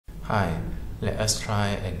Hi, let us try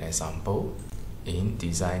an example in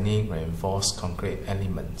designing reinforced concrete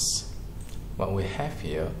elements. What we have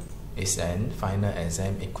here is an final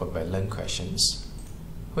exam equivalent questions,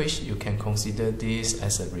 which you can consider this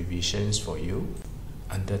as a revision for you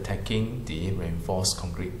undertaking the reinforced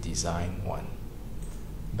concrete design 1.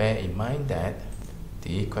 Bear in mind that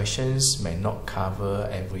the questions may not cover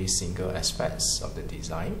every single aspect of the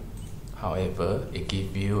design. However, it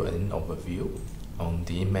gives you an overview on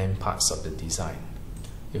the main parts of the design.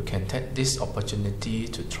 You can take this opportunity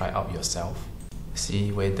to try out yourself,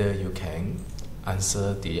 see whether you can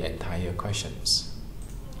answer the entire questions,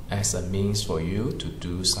 as a means for you to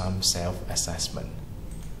do some self-assessment.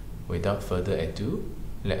 Without further ado,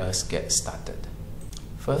 let us get started.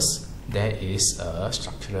 First, there is a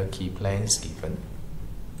structural key plans given.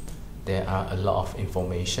 There are a lot of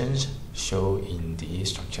information shown in the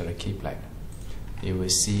structural key plan. You will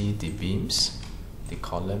see the beams, the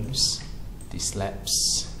columns, the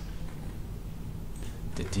slabs,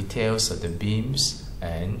 the details of the beams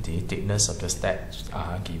and the thickness of the slabs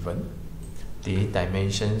are given. The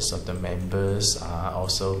dimensions of the members are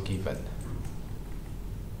also given.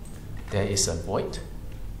 There is a void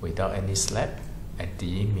without any slab at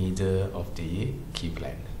the middle of the key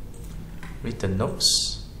plan. Written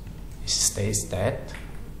notes states that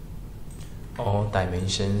all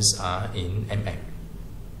dimensions are in mm.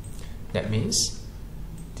 That means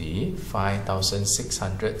the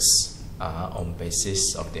 5600s are on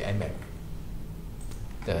basis of the mm.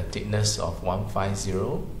 The thickness of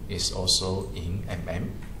 150 is also in mm,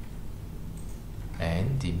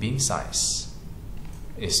 and the beam size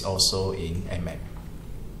is also in mm.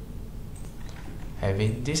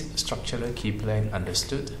 Having this structural key plan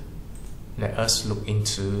understood, let us look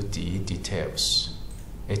into the details.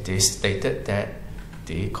 It is stated that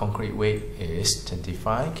the concrete weight is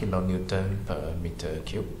 25 kN per meter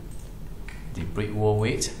cube. The brick wall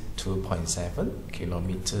weight 2.7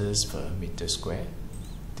 km per meter square.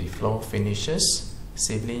 The floor finishes,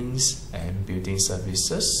 ceilings and building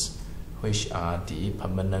services, which are the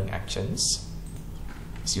permanent actions,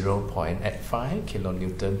 0.85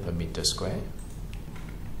 kN per meter square.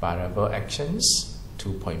 Variable actions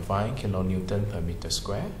 2.5 kN per meter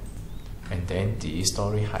square, and then the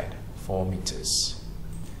story height 4 meters.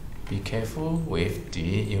 Be careful with the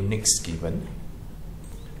units given.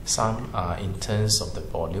 Some are in terms of the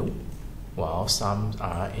volume, while some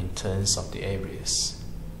are in terms of the areas.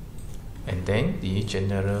 And then the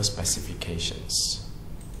general specifications.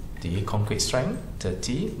 The concrete strength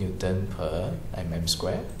 30 Newton per mm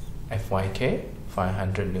square, FYK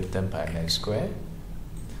 500 Newton per mm square.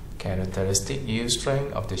 Characteristic yield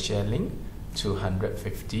strength of the shelling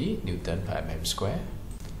 250 Newton per mm square.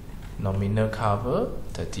 Nominal cover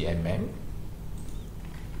 30 mm.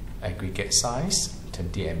 Aggregate size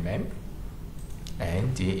 20 mm.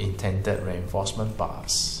 And the intended reinforcement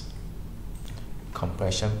bars.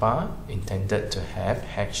 Compression bar intended to have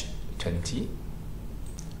H20,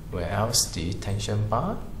 whereas the tension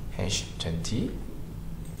bar H20.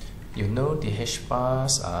 You know the H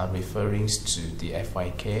bars are referring to the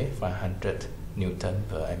FYK 500 Newton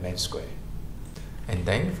per mm square. And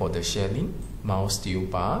then for the shelling, mount steel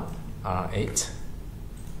bar R8.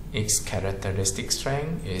 Its characteristic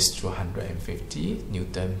strength is 250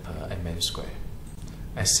 Newton per mm square.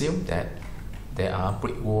 Assume that there are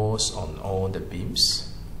brick walls on all the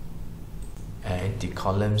beams, and the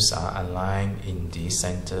columns are aligned in the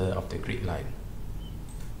center of the grid line.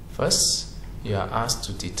 First, you are asked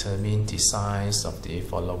to determine the size of the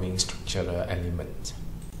following structural element.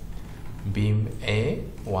 Beam A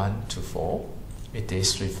 1 to 4, it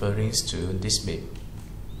is referring to this beam.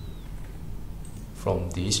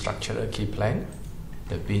 From the structural key plan,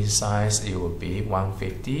 the beam size it will be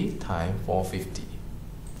 150 times 450.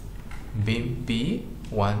 Beam B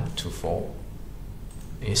 1 to 4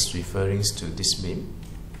 is referring to this beam.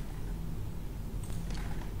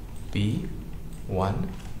 B 1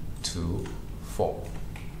 to 4.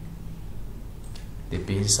 The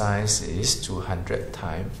beam size is 200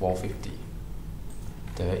 times 450.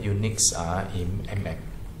 The units are in mm.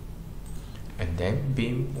 And then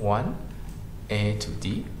beam 1 A to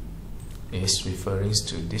D is referring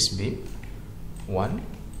to this beam 1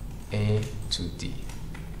 A to D.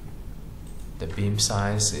 The beam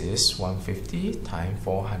size is 150 times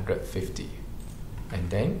 450. And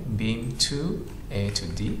then beam 2 A to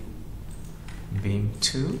D, beam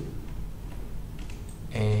 2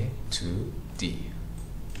 A to D.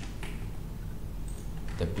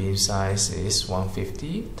 The beam size is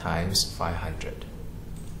 150 times 500.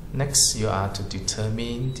 Next, you are to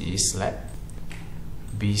determine the slab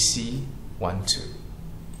BC 12.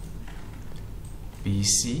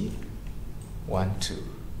 BC 1, 2.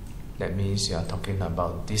 That means you are talking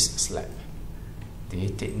about this slab. The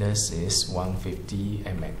thickness is 150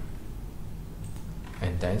 mm.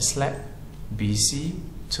 And then slab BC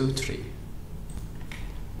 2, 3.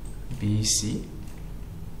 BC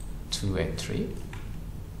 2 and 3.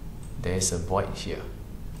 There is a void here.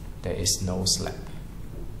 There is no slab.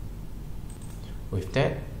 With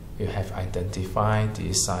that, you have identified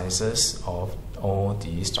the sizes of all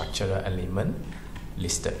the structural elements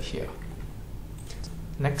listed here.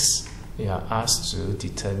 Next, you are asked to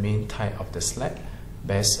determine type of the slab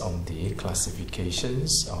based on the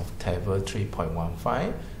classifications of table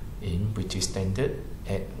 3.15 in British Standard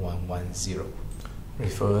at 110.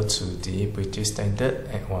 Refer to the British Standard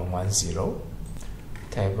at 110.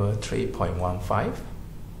 Table 3.15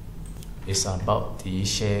 is about the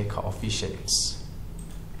shear coefficients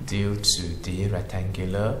due to the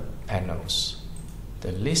rectangular panels.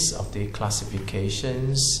 The list of the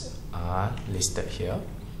classifications are listed here.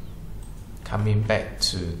 Coming back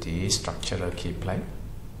to the structural key plank,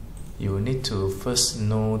 you need to first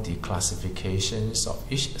know the classifications of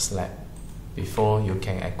each slab before you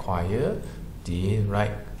can acquire the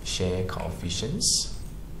right shear coefficients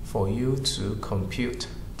for you to compute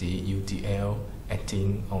the UDL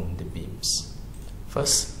acting on the beams.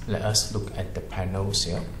 First, let us look at the panels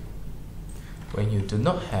here. When you do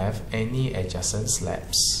not have any adjacent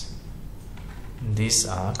slabs, these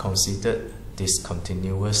are considered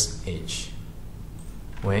discontinuous edge.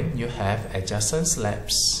 When you have adjacent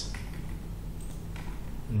slabs,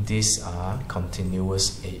 these are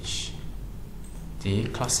continuous edge. The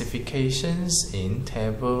classifications in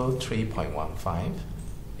table 3.15,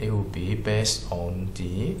 it will be based on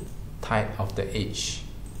the type of the edge,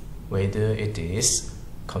 whether it is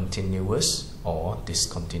continuous or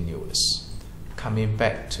discontinuous. Coming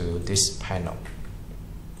back to this panel,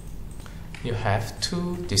 you have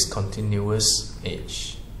two discontinuous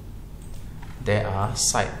edges. They are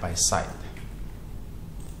side by side.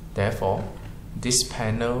 Therefore, this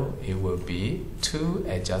panel, it will be two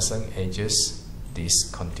adjacent edges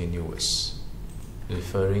discontinuous,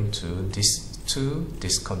 referring to these two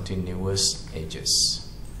discontinuous edges.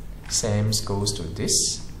 Same goes to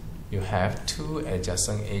this. You have two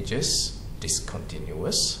adjacent edges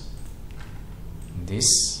discontinuous,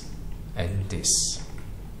 this and this.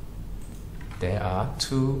 There are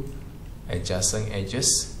two adjacent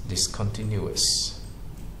edges discontinuous.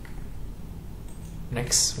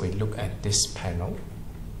 Next, we look at this panel.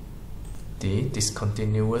 The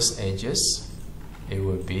discontinuous edges, it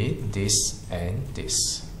will be this and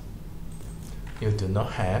this. You do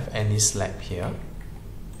not have any slab here.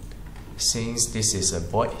 Since this is a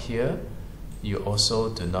void here, you also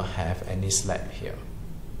do not have any slab here.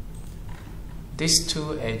 These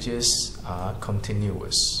two edges are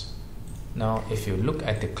continuous. Now, if you look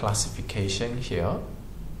at the classification here,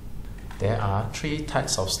 there are three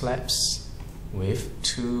types of slabs with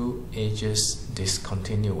two edges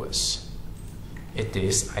discontinuous. It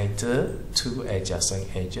is either two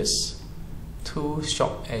adjacent edges, two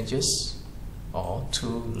short edges, or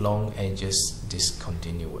two long edges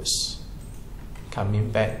discontinuous.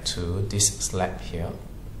 Coming back to this slab here,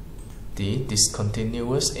 the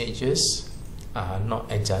discontinuous edges are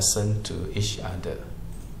not adjacent to each other.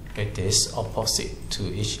 It is opposite to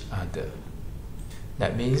each other.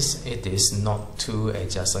 That means it is not two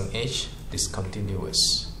adjacent edges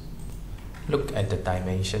discontinuous. Look at the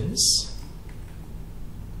dimensions.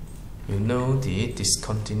 You know the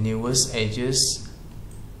discontinuous edges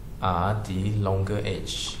are the longer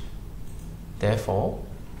edge. Therefore,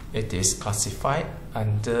 it is classified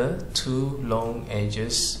under two long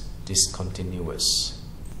edges discontinuous.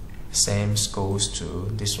 Same goes to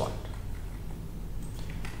this one.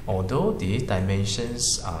 Although the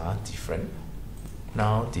dimensions are different,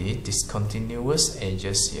 now the discontinuous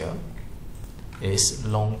edges here is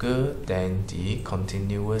longer than the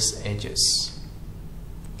continuous edges.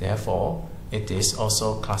 Therefore, it is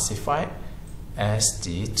also classified as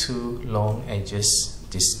the two long edges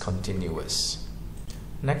discontinuous.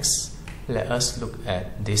 Next, let us look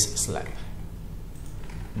at this slab.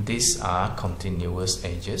 These are continuous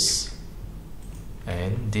edges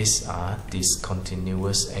and these are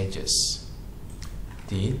discontinuous edges.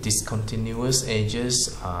 The discontinuous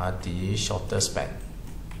edges are the shorter span.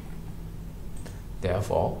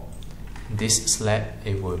 Therefore, this slab,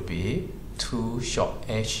 it will be two short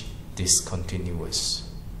edge discontinuous.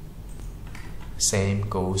 Same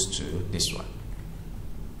goes to this one.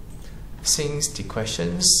 Since the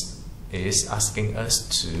questions is asking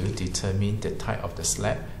us to determine the type of the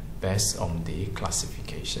slab based on the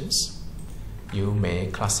classifications, you may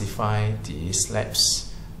classify the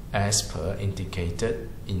slabs as per indicated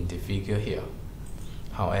in the figure here.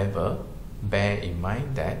 However, bear in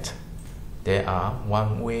mind that there are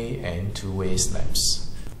one-way and two-way slabs.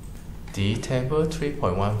 The table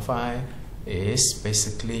 3.15 is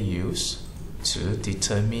basically used to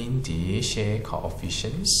determine the shear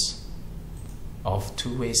coefficients of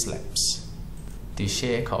two-way slabs. The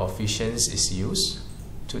shear coefficients is used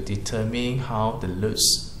to determine how the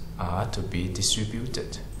loads are to be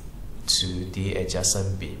distributed to the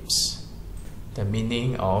adjacent beams. The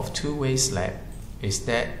meaning of two-way slab is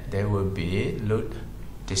that there will be load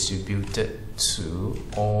distributed to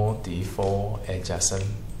all the four adjacent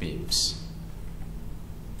beams,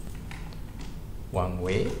 one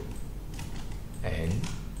way and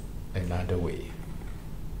another way.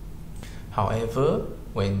 However,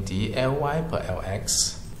 when the Ly per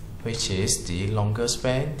Lx, which is the longer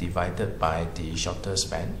span divided by the shorter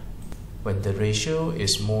span, when the ratio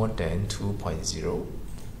is more than 2.0,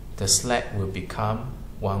 the slab will become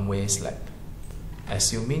one-way slab,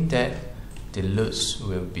 assuming that the loads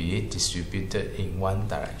will be distributed in one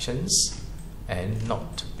direction and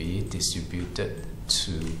not be distributed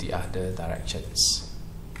to the other directions.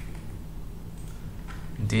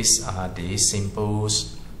 These are the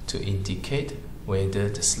symbols to indicate whether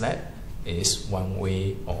the slab is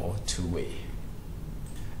one-way or two-way.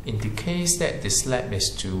 In the case that the slab is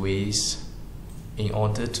two ways, in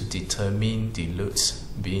order to determine the loads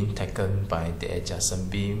being taken by the adjacent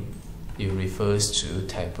beam, it refers to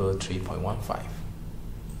table 3.15.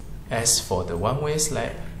 As for the one-way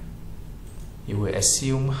slab, you will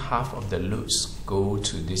assume half of the loads go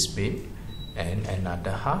to this beam and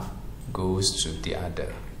another half goes to the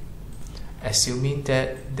other, assuming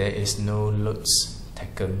that there is no loads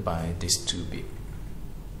taken by these two beams.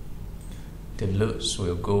 The loads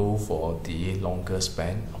will go for the longer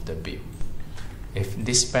span of the beam. If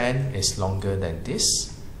this span is longer than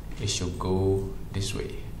this, it should go this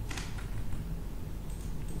way.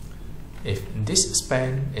 If this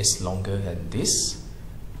span is longer than this,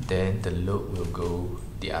 then the load will go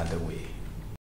the other way.